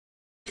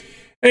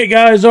Hey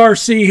guys,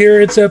 RC here.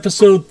 It's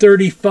episode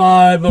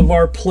 35 of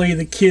our Play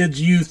the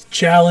Kids Youth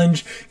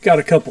Challenge. Got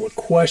a couple of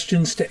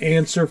questions to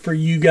answer for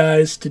you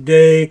guys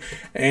today,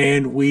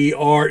 and we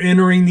are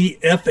entering the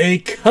FA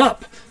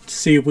Cup to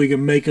see if we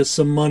can make us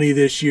some money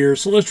this year.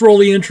 So let's roll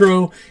the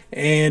intro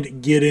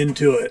and get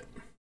into it.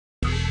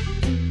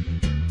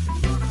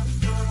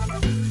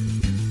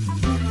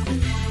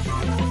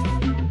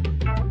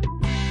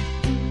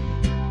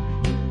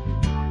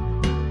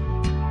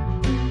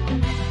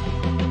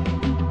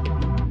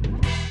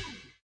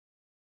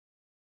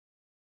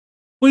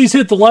 Please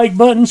hit the like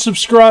button,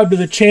 subscribe to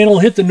the channel,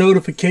 hit the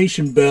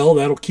notification bell.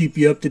 That'll keep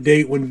you up to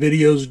date when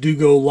videos do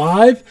go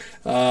live.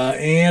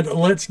 And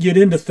let's get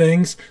into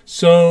things.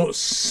 So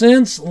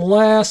since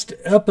last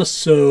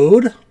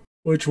episode,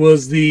 which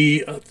was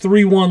the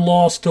 3-1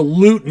 loss to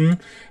Luton,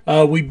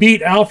 we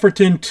beat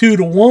Alfreton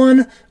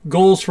 2-1.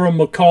 Goals from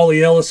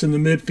Macaulay Ellis in the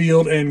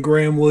midfield and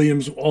Graham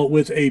Williams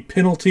with a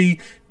penalty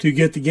to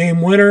get the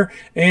game winner.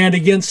 And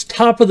against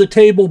top of the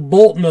table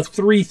Bolton, a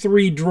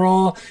 3-3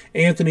 draw.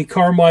 Anthony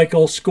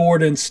Carmichael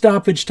scored in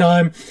stoppage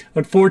time.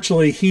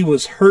 Unfortunately, he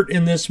was hurt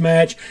in this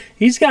match.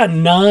 He's got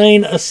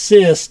 9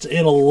 assists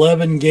in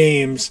 11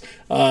 games,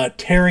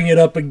 tearing it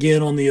up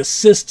again on the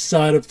assist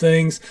side of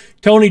things.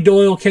 Tony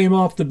Doyle came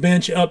off the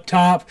bench up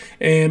top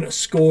and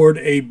scored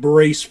a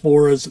brace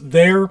for us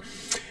there.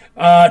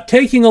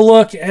 Taking a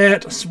look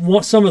at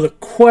some of the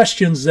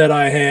questions that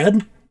I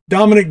had.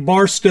 Dominic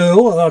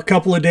Barstow a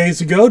couple of days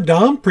ago.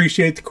 Dom,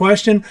 appreciate the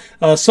question.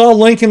 Saw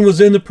Lincoln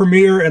was in the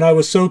premiere and I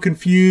was so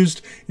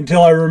confused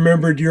until I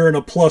remembered you're in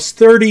a plus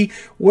 30.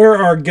 Where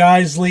are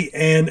Guiseley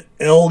and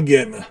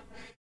Elgin?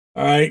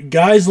 All right,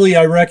 Guiseley,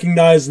 I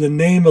recognize the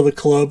name of the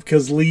club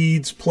because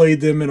Leeds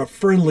played them in a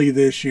friendly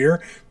this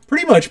year.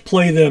 Pretty much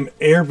play them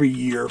every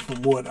year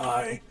from what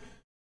I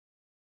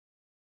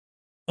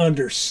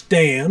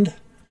understand.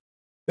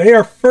 They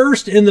are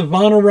first in the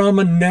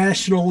Vanarama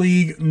National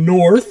League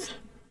North.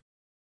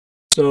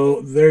 So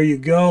there you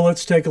go.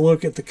 Let's take a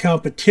look at the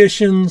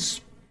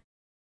competitions.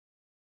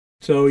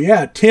 So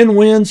yeah, 10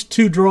 wins,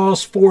 2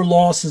 draws, 4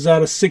 losses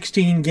out of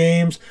 16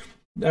 games.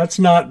 That's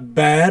not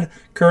bad.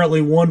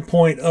 Currently 1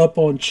 point up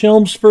on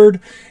Chelmsford.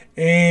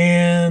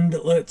 And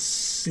let's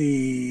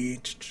see.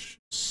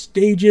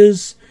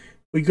 Stages.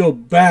 We go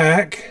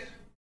back.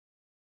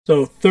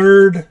 So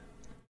 3rd,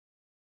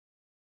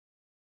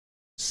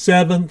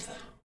 7th,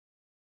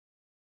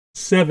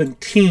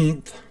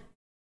 17th.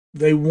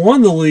 They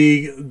won the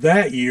league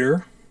that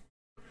year.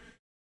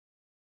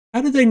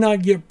 How did they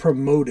not get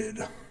promoted?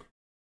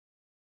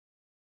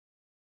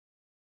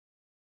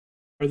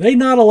 Are they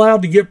not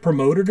allowed to get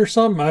promoted or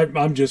something?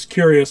 I'm just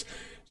curious.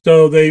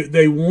 So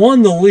they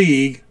won the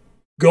league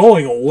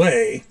going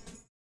away,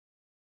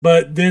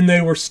 but then they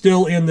were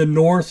still in the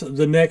North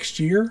the next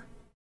year?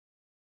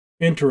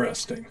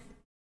 Interesting.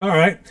 All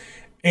right.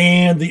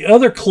 And the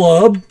other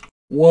club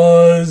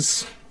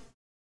was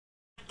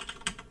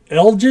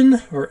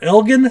Elgin or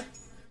Elgin.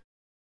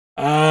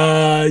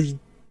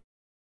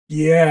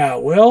 Yeah,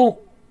 well,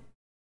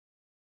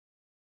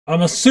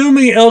 I'm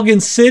assuming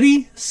Elgin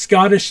City,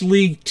 Scottish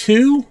League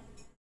 2.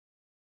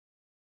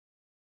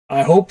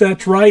 I hope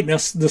that's right. Now,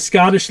 the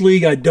Scottish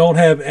League I don't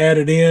have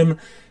added in,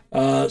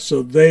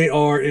 so they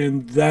are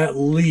in that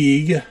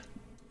league.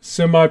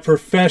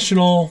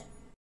 Semi-professional,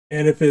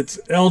 and if it's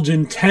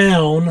Elgin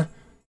Town,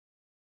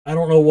 I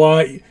don't know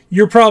why.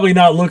 You're probably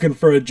not looking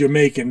for a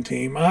Jamaican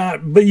team,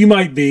 but you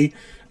might be.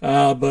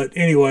 But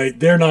anyway,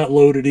 they're not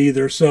loaded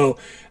either. So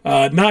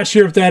not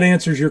sure if that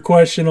answers your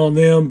question on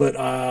them,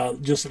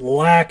 but just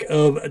lack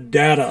of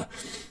data.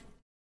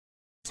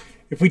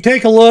 If we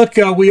take a look,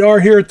 we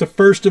are here at the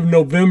 1st of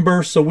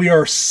November, so we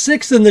are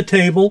 6th in the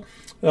table.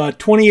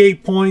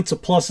 28 points, a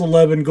plus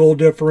 11 goal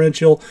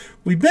differential.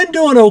 We've been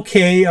doing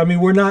okay. I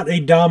mean, we're not a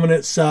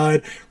dominant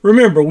side.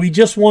 Remember, we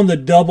just won the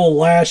double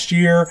last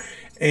year.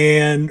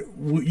 And,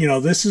 you know,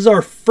 this is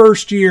our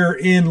first year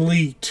in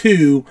League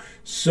 2,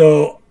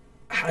 so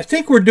I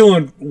think we're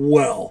doing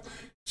well.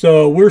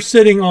 So we're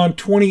sitting on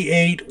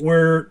 28.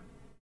 We're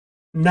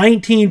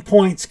 19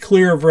 points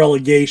clear of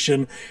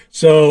relegation.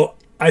 So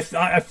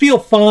I feel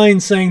fine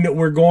saying that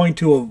we're going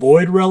to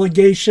avoid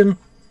relegation.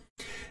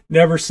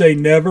 Never say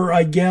never,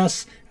 I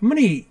guess. How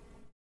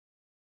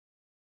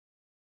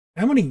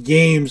many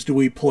games do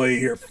we play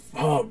here?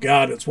 Oh,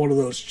 God, it's one of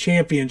those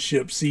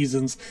championship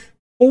seasons.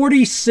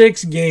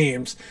 46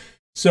 games.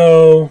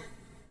 So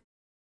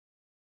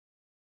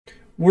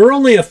we're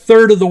only a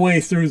third of the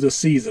way through the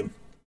season.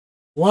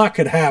 A lot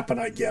could happen,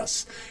 I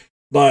guess.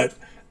 But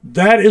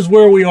that is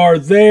where we are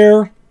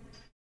there.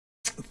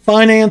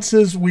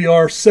 Finances, we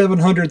are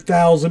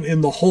 $700,000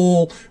 in the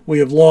hole. We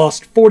have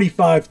lost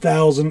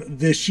 $45,000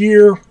 this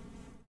year.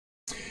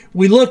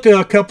 We looked at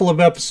a couple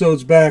of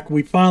episodes back.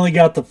 We finally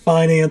got the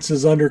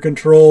finances under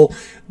control.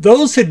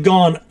 Those had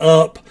gone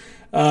up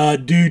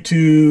due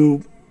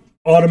to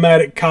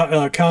automatic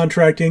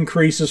contract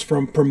increases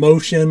from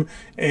promotion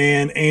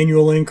and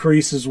annual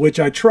increases, which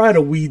I try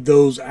to weed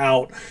those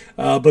out.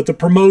 But the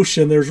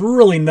promotion, there's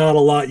really not a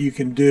lot you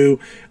can do.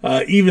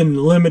 Even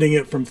limiting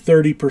it from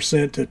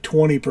 30% to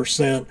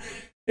 20%.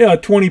 Yeah, a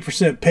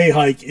 20% pay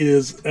hike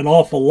is an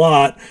awful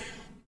lot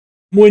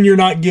when you're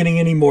not getting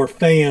any more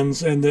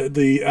fans and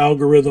the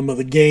algorithm of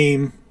the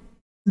game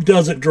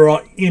doesn't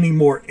draw any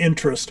more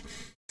interest.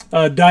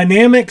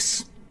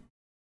 Dynamics,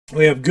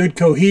 we have good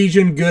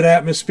cohesion, good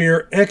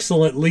atmosphere,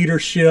 excellent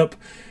leadership.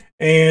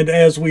 And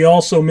as we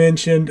also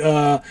mentioned,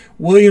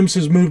 Williams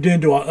has moved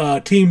into a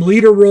team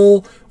leader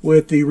role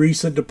with the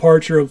recent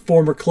departure of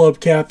former club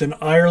captain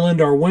Ireland,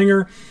 our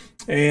winger.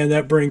 And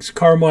that brings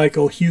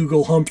Carmichael,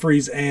 Hugel,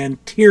 Humphreys,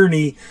 and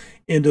Tierney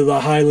into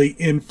the highly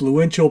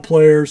influential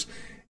players.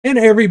 And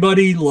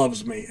everybody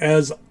loves me,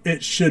 as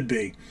it should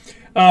be.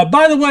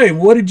 By the way,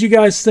 what did you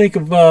guys think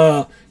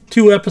of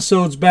 2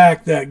 episodes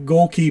back, that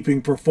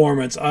goalkeeping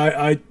performance?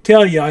 I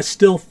tell you, I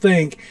still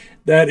think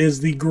that is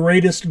the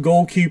greatest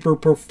goalkeeper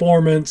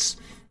performance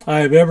I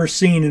have ever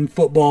seen in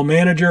Football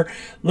Manager.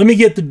 Let me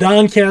get the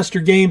Doncaster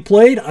game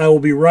played. I will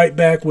be right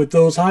back with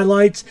those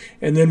highlights,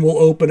 and then we'll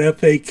open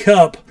FA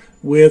Cup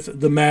with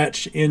the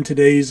match in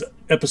today's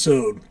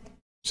episode.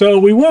 So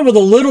we went with a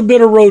little bit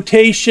of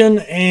rotation,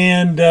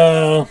 and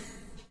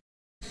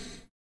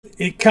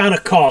it kind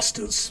of cost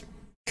us.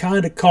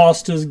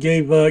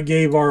 Gave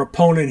our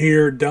opponent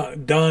here,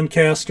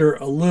 Doncaster,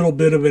 a little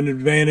bit of an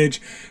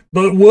advantage.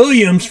 But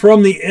Williams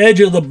from the edge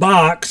of the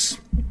box,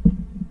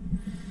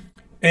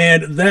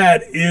 and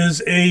that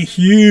is a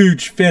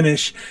huge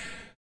finish.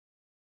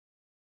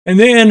 And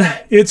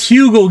then it's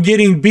Hugel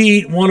getting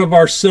beat, one of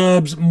our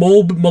subs.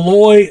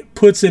 Malloy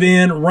puts it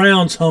in,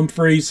 rounds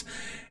Humphreys,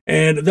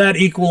 and that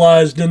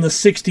equalized in the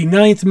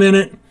 69th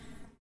minute.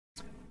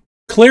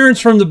 Clearance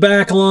from the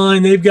back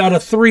line. They've got a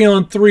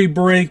 3-on-3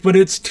 break, but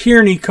it's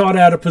Tierney caught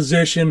out of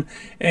position,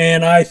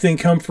 and I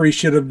think Humphrey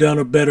should have done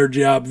a better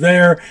job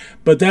there.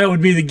 But that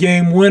would be the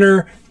game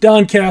winner.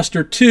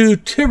 Doncaster 2,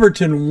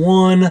 Tiverton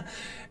 1,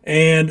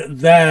 and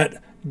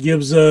that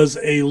gives us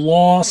a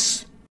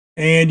loss.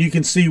 And you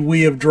can see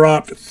we have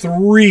dropped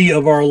 3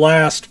 of our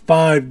last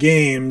 5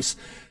 games.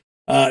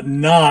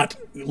 Not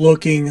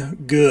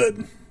looking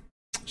good.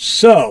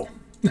 So...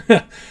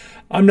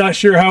 I'm not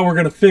sure how we're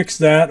going to fix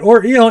that,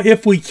 or,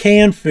 if we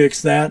can fix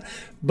that,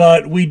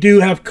 but we do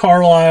have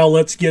Carlisle.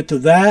 Let's get to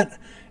that.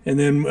 And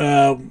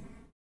then,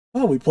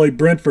 we played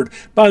Brentford.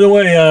 By the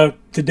way,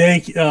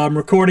 today, I'm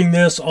recording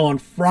this on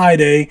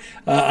Friday.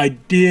 I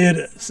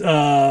did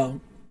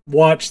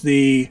watch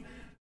the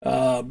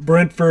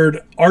Brentford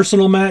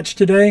Arsenal match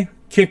today,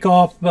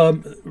 kickoff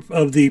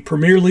of the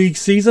Premier League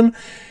season.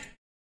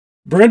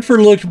 Brentford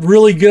looked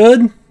really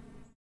good.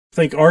 I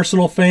think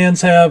Arsenal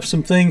fans have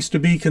some things to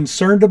be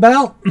concerned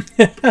about.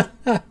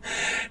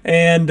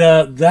 And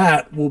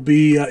that will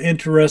be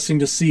interesting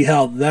to see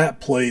how that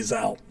plays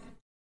out.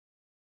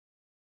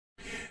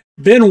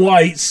 Ben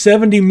White,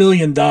 $70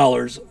 million.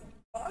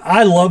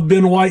 I love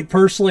Ben White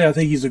personally. I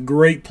think he's a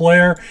great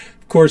player.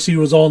 Of course, he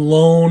was on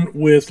loan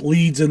with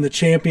Leeds in the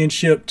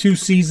Championship 2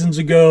 seasons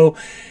ago.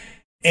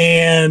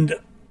 And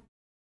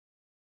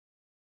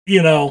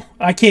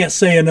I can't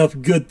say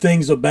enough good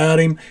things about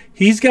him.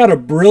 He's got a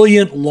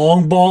brilliant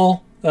long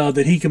ball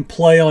that he can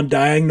play on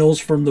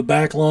diagonals from the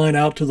back line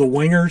out to the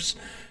wingers.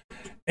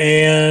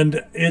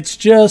 And it's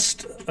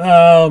just,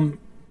 I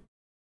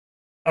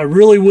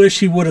really wish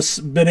he would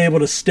have been able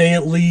to stay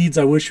at Leeds.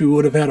 I wish we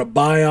would have had a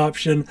buy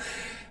option.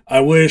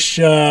 I wish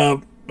they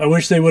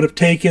would have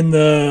taken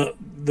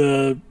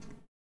the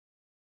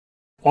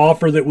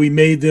offer that we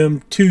made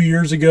them 2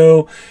 years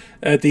ago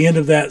at the end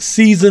of that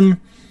season.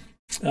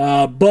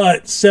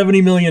 But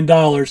 $70 million,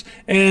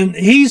 and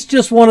he's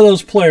just one of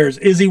those players.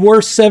 Is he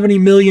worth $70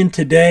 million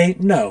today?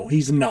 No,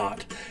 he's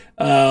not.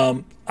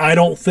 I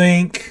don't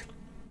think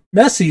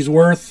Messi's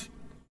worth.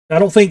 I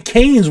don't think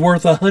Kane's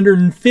worth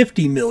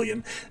 $150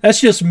 million. That's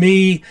just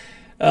me.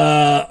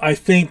 I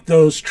think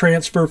those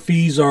transfer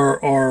fees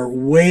are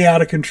way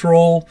out of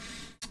control.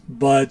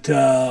 But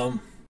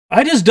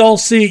I just don't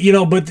see,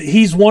 but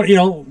he's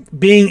one,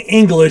 being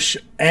English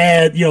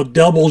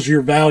doubles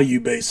your value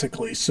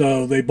basically.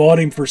 So they bought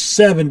him for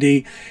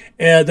 70,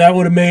 and that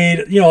would have made,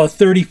 a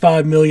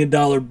 $35 million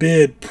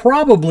bid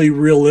probably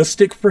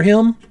realistic for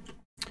him,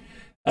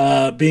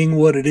 being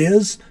what it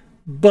is.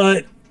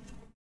 But,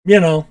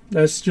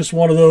 that's just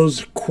one of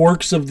those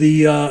quirks of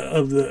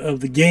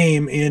the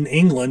game in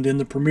England, in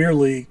the Premier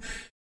League,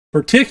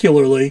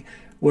 particularly,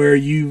 where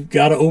you've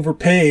got to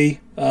overpay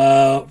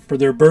for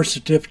their birth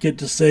certificate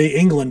to say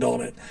England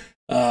on it.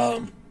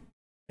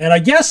 And I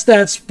guess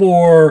that's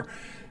for,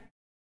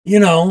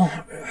 in the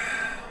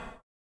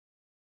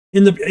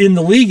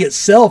league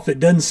itself, it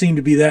doesn't seem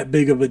to be that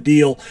big of a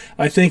deal.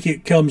 I think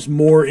it comes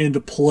more into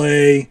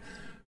play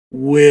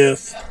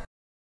with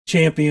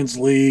Champions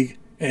League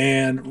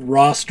and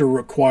roster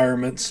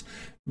requirements.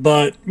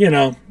 But,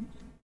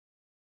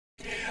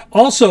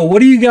 Also, what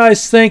do you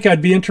guys think?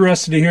 I'd be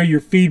interested to hear your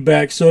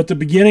feedback. So at the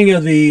beginning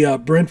of the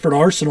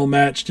Brentford-Arsenal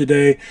match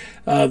today,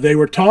 they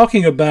were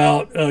talking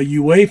about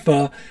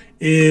UEFA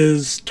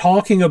is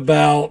talking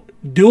about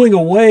doing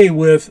away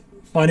with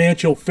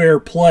financial fair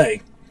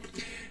play.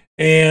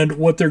 And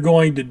what they're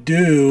going to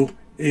do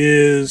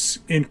is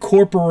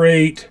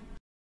incorporate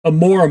a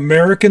more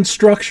American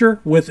structure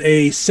with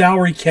a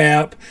salary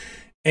cap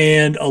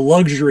and a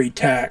luxury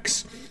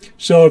tax.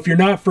 So if you're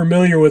not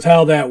familiar with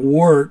how that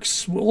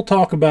works, we'll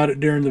talk about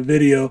it during the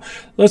video.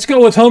 Let's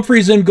go with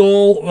Humphreys in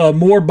goal.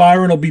 Moore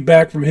Byron will be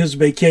back from his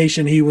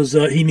vacation. He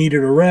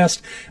needed a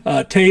rest.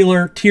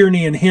 Taylor,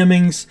 Tierney, and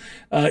Hemmings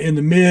in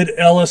the mid.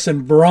 Ellis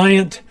and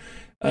Bryant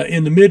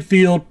in the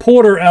midfield.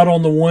 Porter out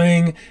on the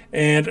wing,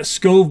 and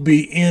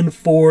Scoveby in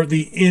for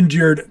the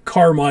injured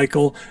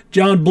Carmichael.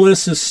 John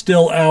Bliss is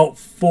still out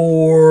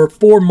for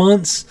 4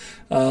 months.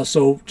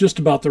 So just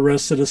about the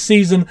rest of the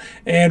season,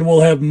 and we'll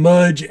have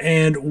Mudge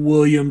and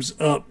Williams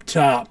up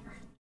top.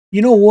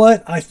 You know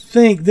what? I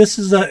think this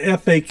is a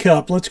FA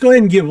Cup. Let's go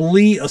ahead and give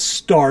Lee a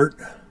start,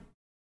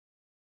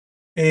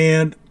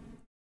 and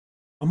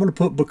I'm going to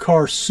put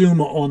Bakar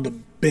Suma on the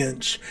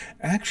bench.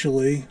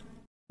 Actually,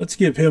 let's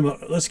give him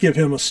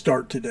a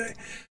start today.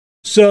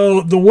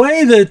 So the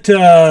way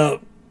that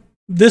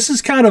this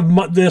is kind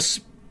of this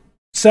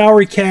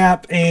salary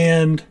cap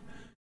and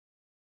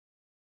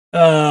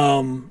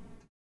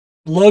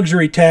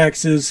luxury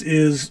taxes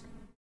is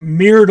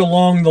mirrored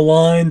along the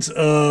lines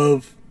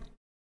of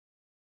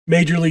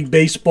Major League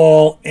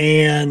Baseball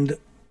and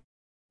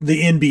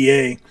the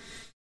NBA.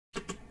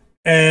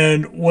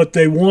 And what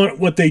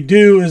they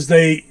do is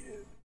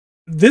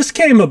this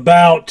came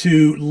about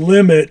to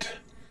limit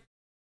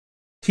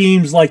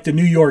teams like the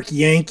New York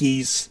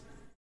Yankees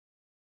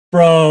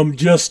from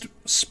just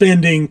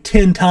spending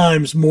 10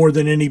 times more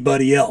than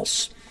anybody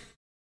else.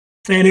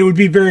 And it would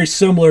be very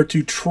similar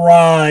to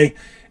try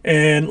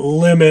and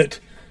limit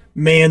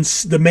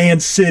the Man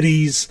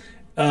Cities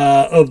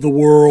of the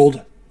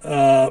world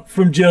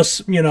from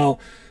just, and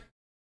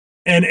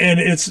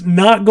it's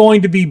not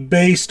going to be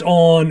based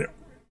on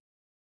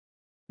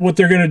what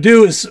they're going to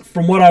do is,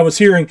 from what I was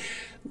hearing,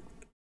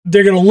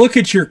 they're going to look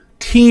at your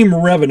team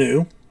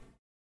revenue,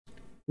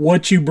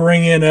 what you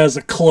bring in as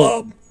a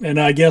club, and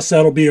I guess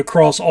that'll be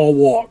across all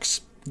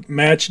walks.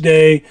 Match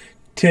day,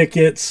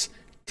 tickets,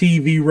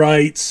 TV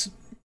rights,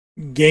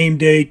 game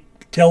day,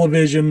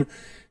 television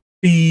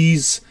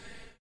fees,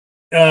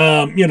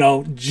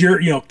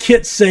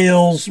 kit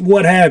sales,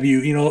 what have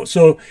you,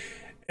 so,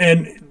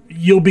 and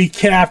you'll be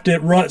capped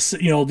at,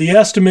 the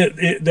estimate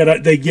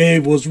that they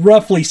gave was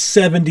roughly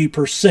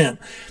 70%.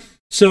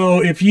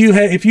 So if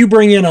you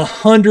bring in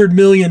 $100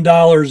 million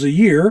a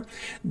year,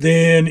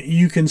 then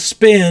you can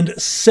spend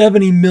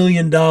 $70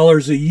 million a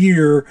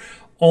year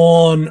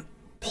on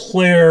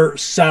player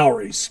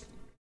salaries.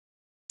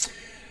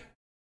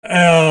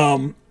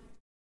 And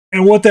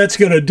what that's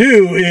going to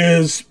do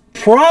is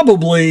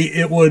probably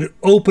it would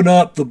open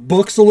up the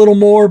books a little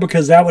more,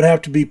 because that would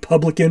have to be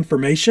public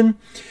information.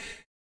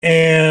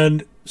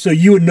 And so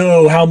you would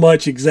know how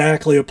much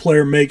exactly a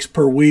player makes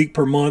per week,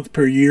 per month,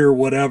 per year,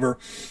 whatever.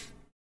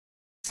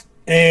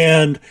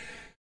 And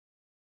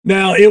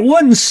now it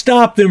wouldn't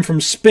stop them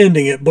from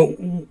spending it, but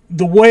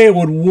the way it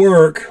would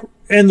work,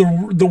 and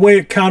the way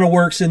it kind of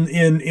works in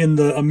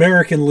the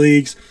American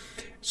leagues.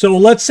 So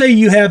let's say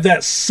you have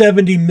that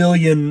 70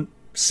 million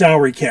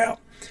salary cap,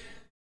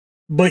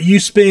 but you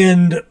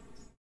spend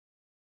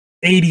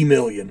 80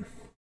 million.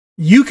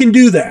 You can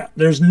do that.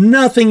 There's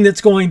nothing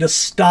that's going to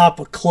stop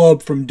a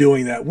club from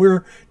doing that.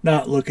 We're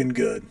not looking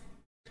good.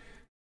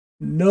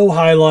 No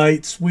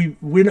highlights. We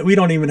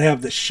don't even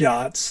have the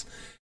shots.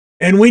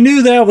 And we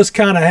knew that was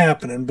kind of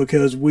happening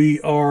because we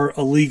are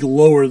a league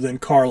lower than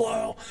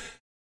Carlisle.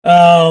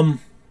 Yeah,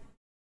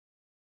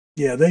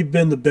 they've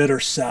been the better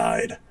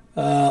side.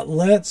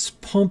 Let's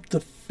pump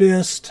the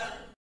fist,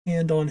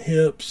 hand on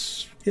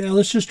hips. Yeah,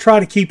 let's just try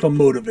to keep them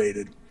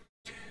motivated.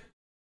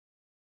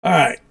 All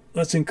right,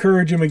 let's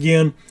encourage them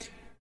again.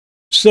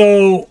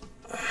 So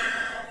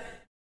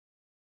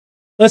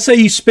let's say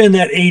you spend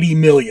that 80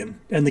 million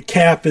and the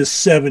cap is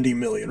 70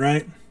 million,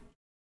 right?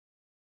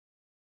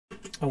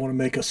 I want to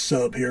make a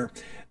sub here.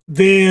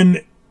 Then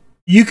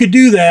you could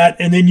do that,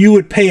 and then you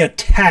would pay a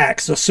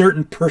tax, a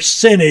certain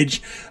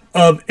percentage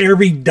of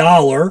every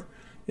dollar,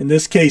 in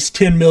this case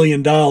 $10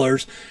 million.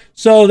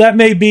 So that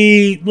may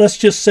be, let's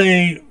just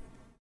say,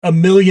 $1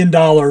 million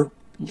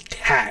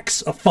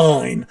tax, a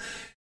fine.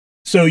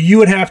 So you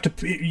would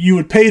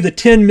pay the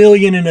 10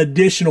 million in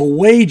additional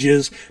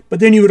wages,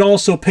 but then you would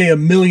also pay $1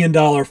 million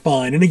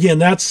fine. And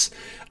again,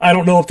 I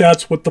don't know if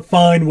that's what the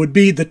fine would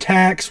be, the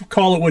tax,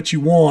 call it what you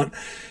want,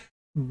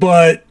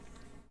 but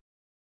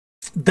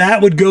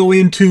that would go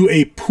into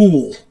a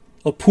pool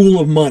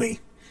of money.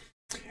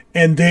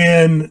 And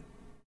then,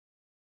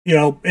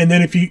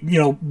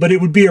 but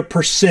it would be a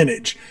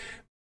percentage.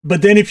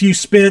 But then if you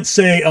spent,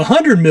 say,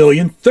 100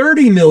 million,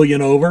 30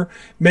 million over,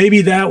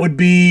 maybe that would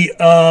be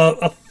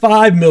a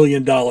 $5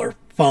 million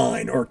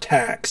fine or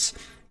tax.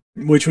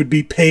 which would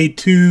be paid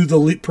to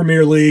the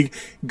Premier League,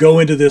 go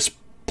into this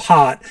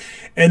pot.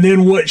 And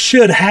then what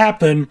should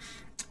happen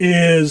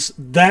is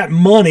that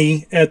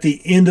money at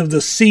the end of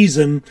the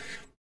season,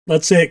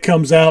 let's say it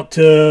comes out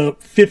to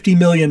 $50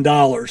 million.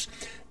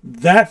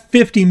 That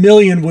 $50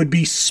 million would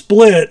be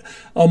split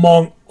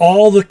among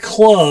all the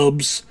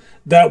clubs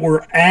that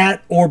were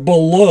at or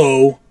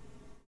below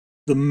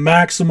the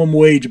maximum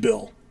wage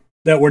bill,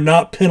 that were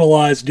not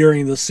penalized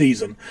during the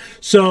season.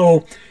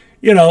 So,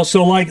 you know,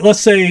 so like let's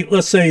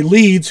say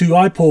Leeds, who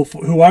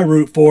I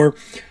root for,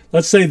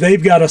 let's say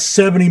they've got a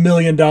 $70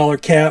 million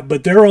cap,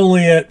 but they're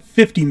only at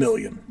 $50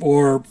 million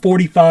or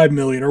 $45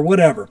 million or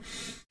whatever.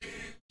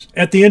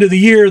 At the end of the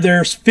year,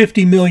 there's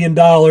 $50 million,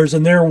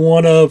 and they're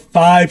one of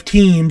 5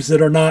 teams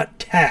that are not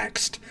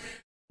taxed.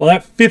 Well,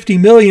 that $50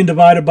 million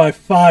divided by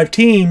 5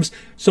 teams,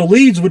 so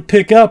Leeds would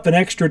pick up an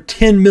extra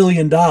 $10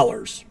 million.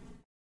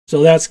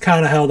 So that's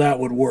kind of how that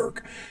would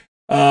work.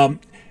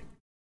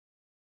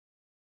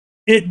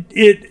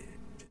 It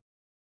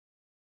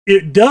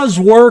does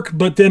work,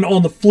 but then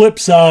on the flip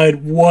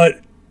side,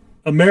 what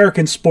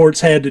American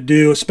sports had to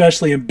do,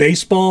 especially in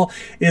baseball,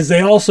 is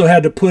they also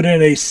had to put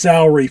in a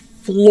salary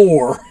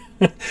floor.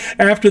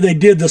 After they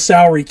did the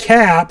salary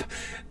cap,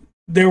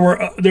 there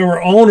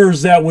were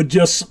owners that would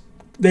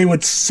they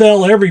would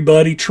sell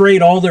everybody,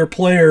 trade all their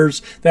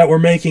players that were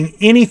making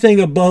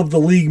anything above the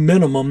league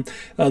minimum.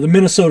 The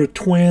Minnesota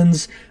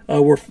Twins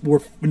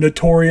were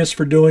notorious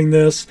for doing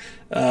this.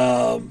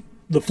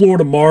 The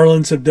Florida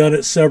Marlins have done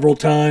it several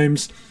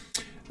times.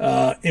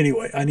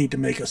 Anyway, I need to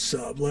make a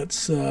sub.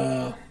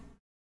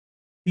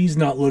 He's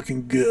not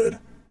looking good.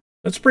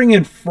 Let's bring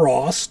in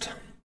Frost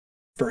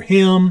for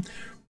him.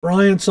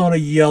 Bryant's on a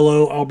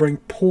yellow. I'll bring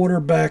Porter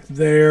back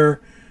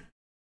there.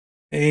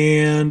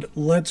 And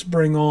let's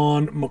bring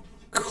on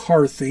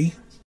McCarthy.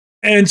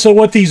 And so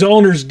what these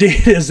owners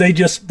did is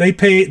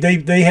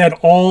they had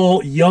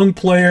all young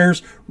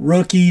players,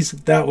 rookies.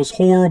 That was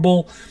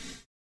horrible.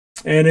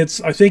 And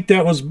I think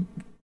that was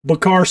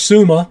Bakar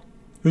Suma,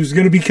 who's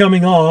going to be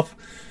coming off.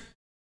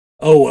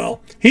 Oh,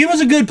 well. He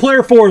was a good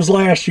player for us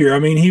last year. I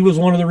mean, he was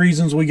one of the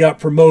reasons we got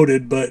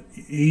promoted, but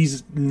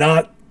he's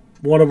not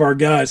one of our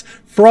guys.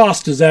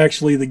 Frost is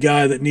actually the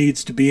guy that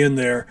needs to be in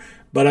there,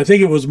 but I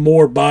think it was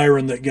more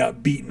Byron that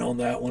got beaten on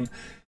that one.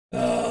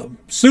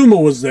 Suma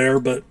was there,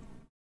 but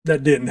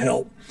that didn't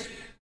help.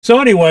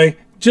 So anyway,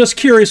 just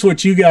curious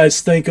what you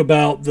guys think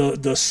about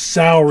the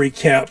salary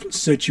cap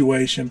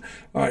situation.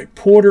 All right,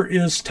 Porter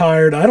is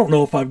tired. I don't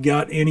know if I've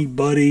got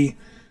anybody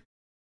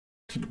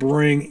to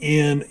bring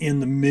in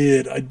the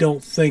mid. I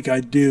don't think I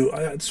do.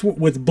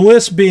 With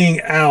Bliss being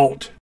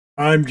out,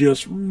 I'm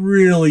just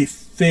really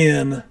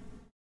thin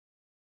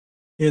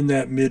in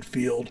that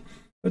midfield.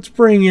 Let's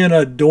bring in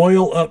a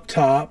Doyle up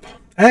top.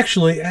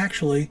 Actually,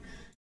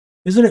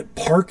 isn't it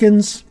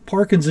Parkins?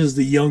 Parkins is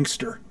the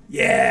youngster.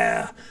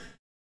 Yeah.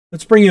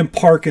 Let's bring in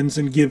Parkins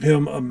and give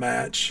him a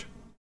match.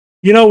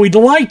 You know, we'd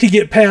like to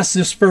get past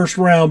this first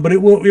round, but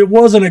it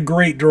wasn't a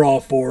great draw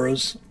for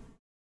us.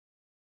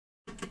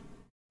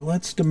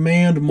 Let's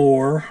demand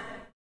more.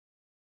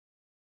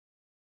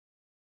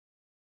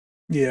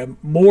 Yeah,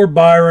 more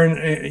Byron.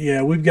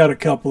 Yeah, we've got a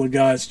couple of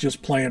guys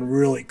just playing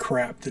really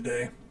crap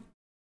today.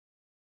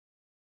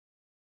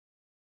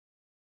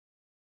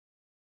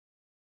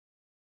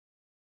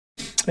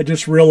 I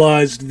just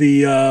realized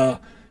the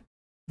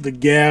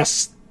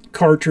gas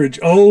cartridge.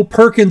 Oh,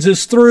 Perkins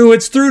is through.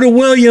 It's through to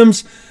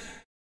Williams.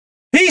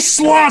 He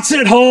slots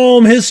it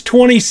home. His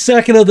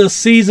 22nd of the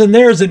season.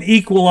 There's an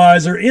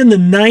equalizer in the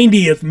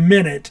 90th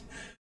minute.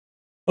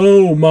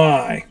 Oh,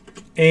 my.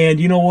 And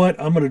you know what?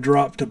 I'm going to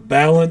drop to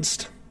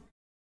balanced.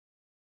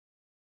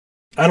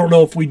 I don't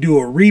know if we do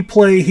a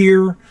replay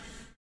here.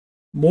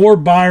 More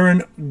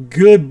Byron.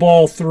 Good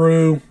ball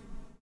through.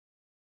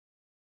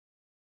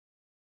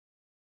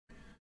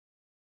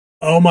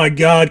 Oh, my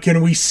God.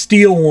 Can we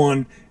steal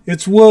one?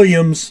 It's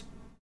Williams.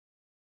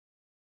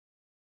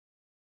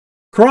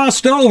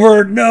 Crossed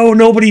over. No,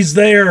 nobody's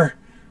there.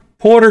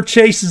 Porter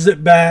chases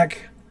it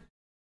back.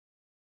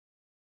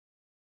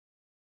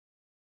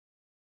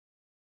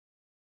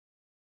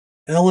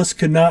 Ellis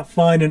could not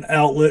find an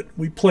outlet.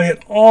 We play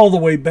it all the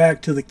way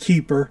back to the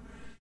keeper.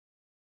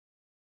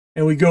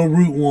 And we go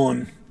route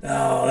one.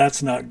 Oh,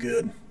 that's not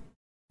good.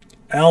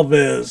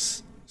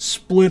 Alves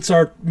splits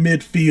our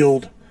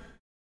midfield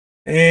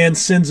and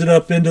sends it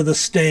up into the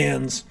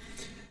stands.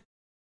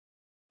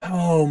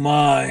 Oh,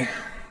 my.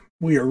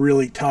 We are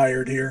really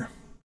tired here.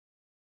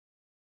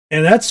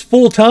 And that's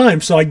full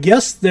time, so I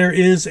guess there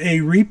is a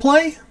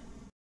replay.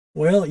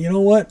 Well, you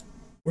know what?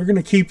 We're going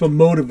to keep them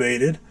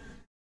motivated.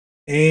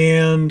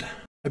 And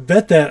I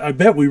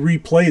bet we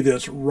replay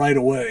this right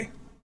away.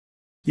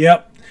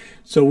 Yep.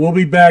 So we'll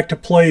be back to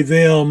play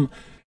them.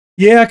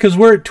 Yeah, because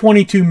we're at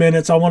 22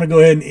 minutes. I want to go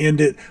ahead and end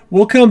it.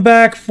 We'll come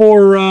back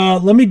for,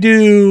 let me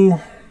do,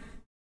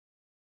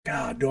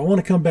 God, do I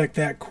want to come back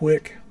that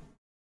quick?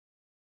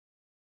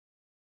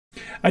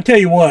 I tell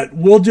you what,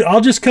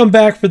 I'll just come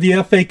back for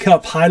the FA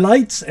Cup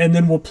highlights, and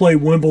then we'll play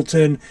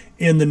Wimbledon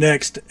in the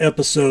next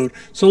episode.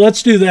 So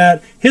let's do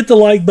that. Hit the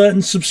like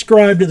button,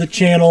 subscribe to the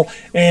channel,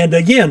 and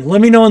again,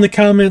 let me know in the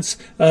comments,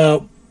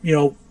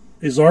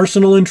 is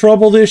Arsenal in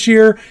trouble this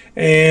year?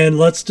 And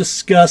let's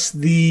discuss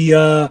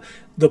the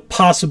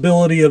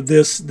possibility of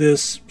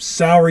this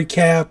salary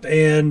cap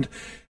and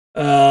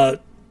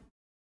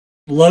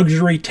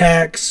luxury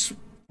tax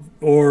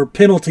or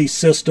penalty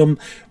system,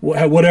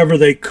 whatever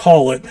they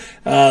call it.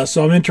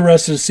 So I'm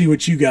interested to see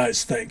what you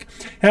guys think.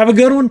 Have a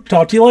good one.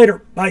 Talk to you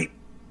later. Bye.